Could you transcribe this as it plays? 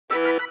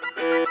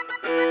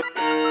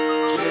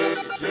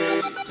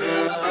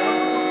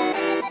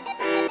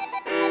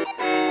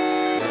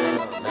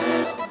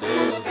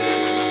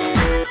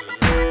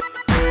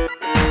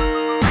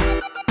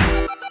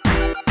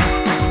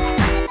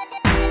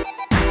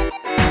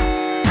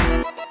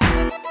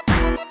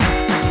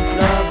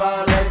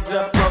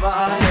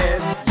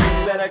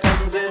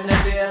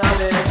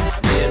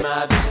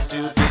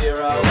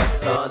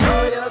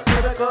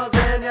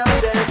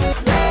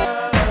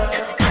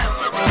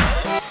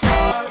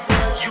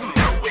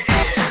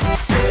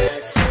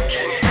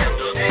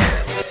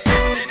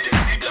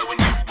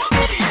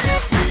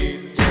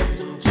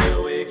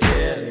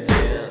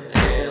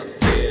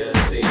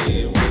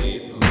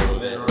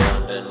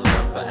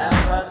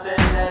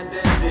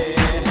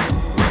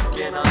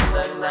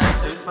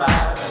5,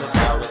 and it's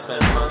how we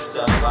spend most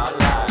of our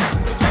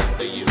lives. No time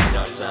for you,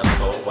 no time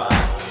for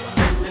wise.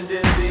 Feeling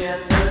dizzy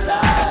and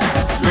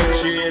alive.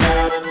 Stretch it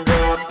out and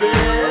drop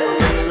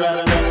it. Hips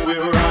right up,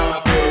 we're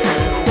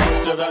rocking. Walk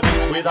to the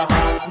beat with a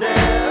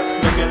hotness.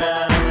 Looking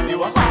at us, you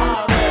are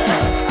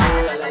hotness. La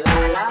la la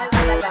la la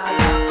la la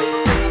la.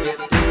 Get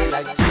dizzy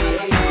like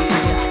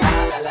JbDubs.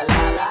 La la la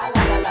la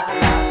la la la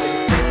la.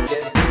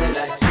 Get dizzy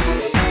like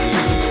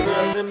JbDubs.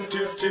 Girls in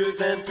tutus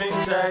and pink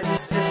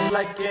tights. It's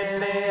like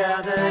any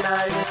other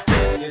night.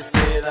 Can you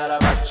say that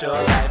about your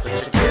life? But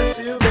you get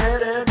to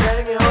bed and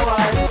bang your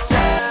wife.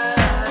 Time.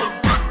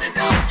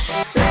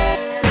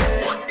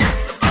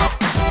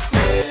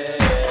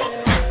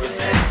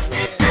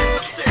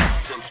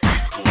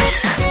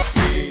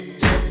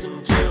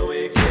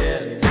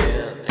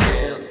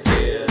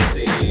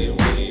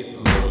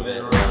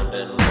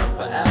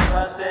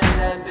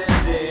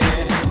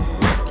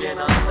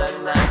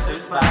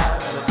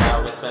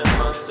 Spend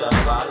most of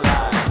our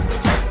lives. No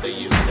time for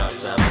you, no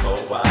time for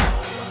wise.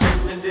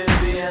 Feeling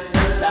dizzy and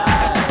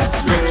alive.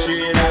 Stretch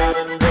it out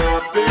and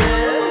drop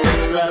it.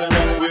 Hips right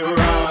up, we're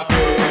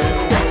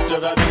rocking. Walk to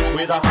the beat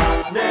with a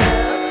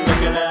hotness.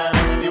 Looking at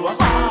us, you are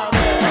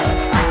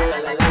hotness. La la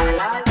la la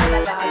la la la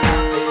la.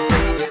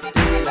 Get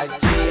dizzy like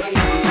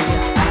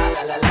JbDubs.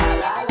 La la la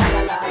la la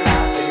la la la.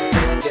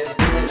 Get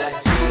dizzy like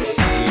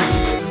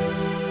JbDubs.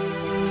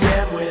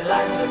 Damn, we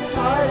like to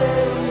party,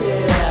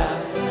 yeah.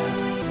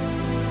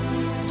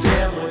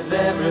 Damn with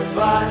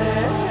everybody,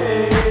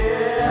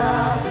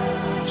 yeah.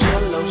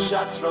 Jello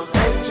shots from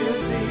A to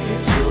Z.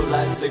 Strobe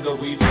light, cigar,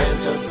 weed,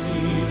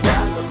 fantasy.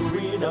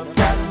 Ballerina,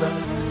 past the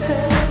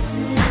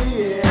Hennessy,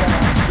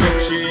 yeah.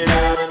 Stretch it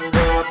out and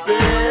drop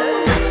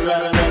it. Hips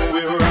right up,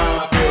 we're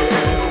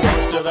rocking.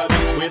 Walk to the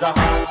beat with a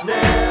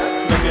hotness.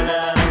 Looking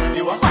at us,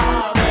 you are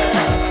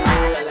hotness. La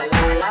la la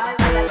la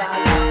la la la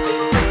la.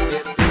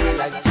 Get dizzy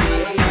like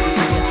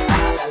JbDubs.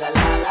 La la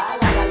la la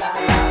la la la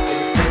la.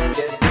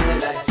 Get dizzy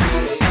like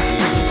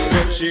JbDubs.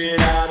 Stretch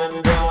it out and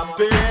drop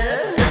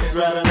it. Hips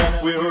right up,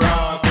 we're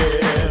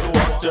rocking.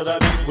 Walk to the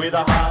beat with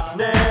a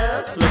hotness.